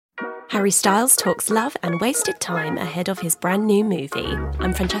Harry Styles talks love and wasted time ahead of his brand new movie.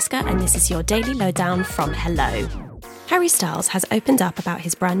 I'm Francesca and this is your Daily Lowdown from Hello. Harry Styles has opened up about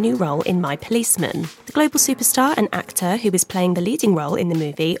his brand new role in My Policeman. The global superstar and actor who is playing the leading role in the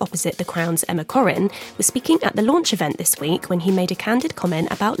movie opposite The Crown's Emma Corrin was speaking at the launch event this week when he made a candid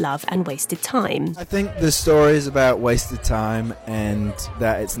comment about love and wasted time. I think the story is about wasted time and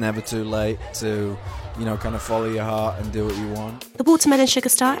that it's never too late to, kind of follow your heart and do what you want. The Watermelon Sugar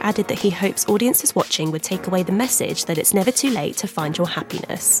star added that he hopes audiences watching would take away the message that it's never too late to find your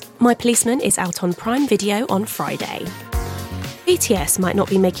happiness. My Policeman is out on Prime Video on Friday. BTS might not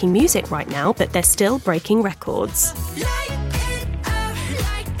be making music right now, but they're still breaking records.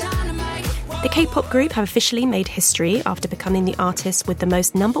 The K-pop group have officially made history after becoming the artist with the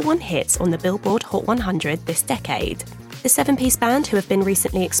most #1 hits on the Billboard Hot 100 this decade. The 7-piece band, who have been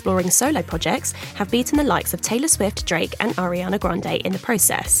recently exploring solo projects, have beaten the likes of Taylor Swift, Drake and Ariana Grande in the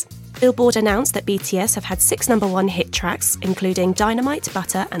process. Billboard announced that BTS have had 6 #1 hit tracks, including Dynamite,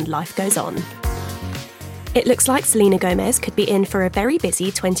 Butter and Life Goes On. It looks like Selena Gomez could be in for a very busy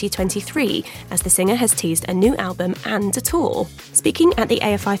 2023, as the singer has teased a new album and a tour. Speaking at the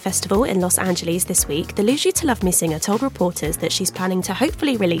AFI Festival in Los Angeles this week, the Lose You to Love Me singer told reporters that she's planning to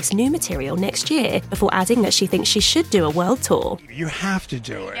hopefully release new material next year, before adding that she thinks she should do a world tour. You have to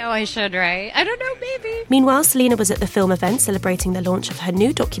do it. No, I should, right? I don't know, maybe. Meanwhile, Selena was at the film event celebrating the launch of her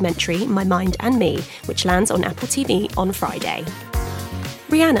new documentary, My Mind and Me, which lands on Apple TV on Friday.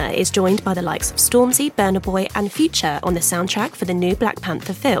 Rihanna is joined by the likes of Stormzy, Burna Boy and Future on the soundtrack for the new Black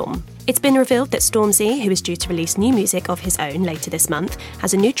Panther film. It's been revealed that Stormzy, who is due to release new music of his own later this month,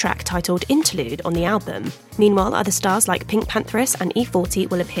 has a new track titled Interlude on the album. Meanwhile, other stars like Pink Pantheress and E40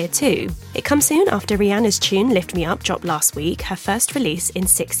 will appear too. It comes soon after Rihanna's tune Lift Me Up dropped last week, her first release in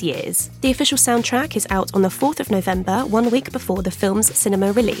 6 years. The official soundtrack is out on the 4th of November, 1 week before the film's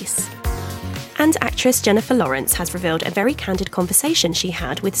cinema release. And actress Jennifer Lawrence has revealed a very candid conversation she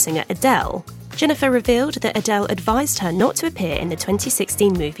had with singer Adele. Jennifer revealed that Adele advised her not to appear in the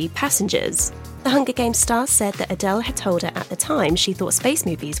 2016 movie Passengers. The Hunger Games star said that Adele had told her at the time she thought space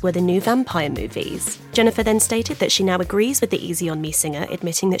movies were the new vampire movies. Jennifer then stated that she now agrees with the Easy On Me singer,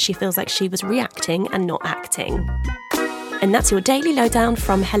 admitting that she feels like she was reacting and not acting. And that's your Daily Lowdown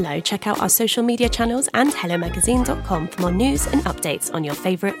from Hello. Check out our social media channels and hellomagazine.com for more news and updates on your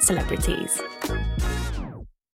favourite celebrities.